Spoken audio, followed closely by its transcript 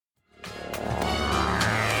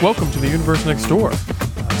Welcome to the Universe Next Door.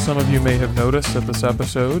 Some of you may have noticed that this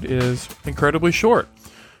episode is incredibly short.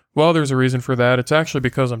 Well, there's a reason for that. It's actually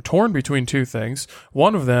because I'm torn between two things.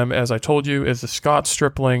 One of them, as I told you, is the Scott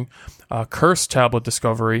Stripling Curse tablet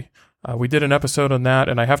discovery. We did an episode on that,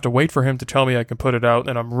 and I have to wait for him to tell me I can put it out,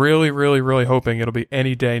 and I'm really hoping it'll be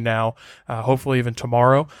any day now, hopefully even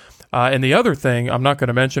tomorrow. And the other thing I'm not going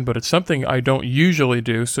to mention, but it's something I don't usually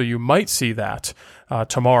do, so you might see that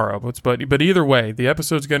tomorrow. But either way, the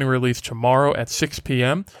episode's getting released tomorrow at 6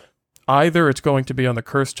 p.m. Either it's going to be on the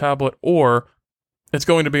Curse tablet, or it's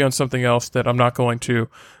going to be on something else that I'm not going to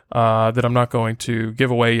give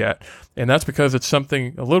away yet. And that's because it's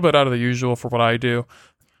something a little bit out of the usual for what I do.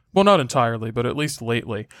 Well, not entirely, but at least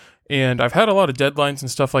lately. And I've had a lot of deadlines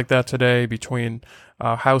and stuff like that today between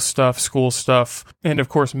house stuff, school stuff, and of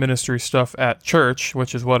course ministry stuff at church,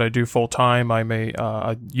 which is what I do full time. I'm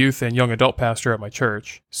a youth and young adult pastor at my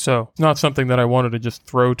church. So not something that I wanted to just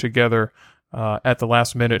throw together at the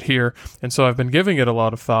last minute here. And so I've been giving it a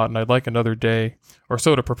lot of thought, and I'd like another day or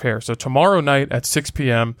so to prepare. So tomorrow night at 6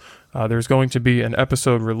 p.m., there's going to be an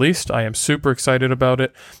episode released. I am super excited about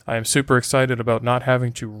it. I am super excited about not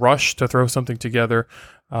having to rush to throw something together.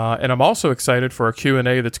 And I'm also excited for a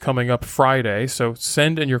Q&A that's coming up Friday. So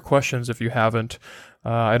send in your questions if you haven't.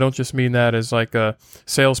 I don't just mean that as like a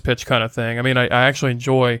sales pitch kind of thing. I mean, I actually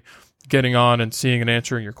enjoy getting on and seeing and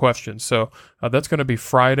answering your questions. So that's going to be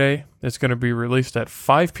Friday. It's going to be released at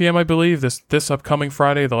 5 p.m., I believe, this upcoming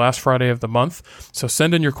Friday, the last Friday of the month. So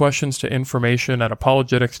send in your questions to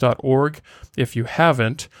information@apologetics.org if you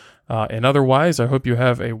haven't. And otherwise, I hope you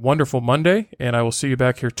have a wonderful Monday, and I will see you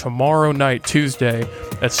back here tomorrow night, Tuesday,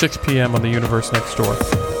 at 6 p.m. on the Universe Next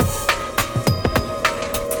Door.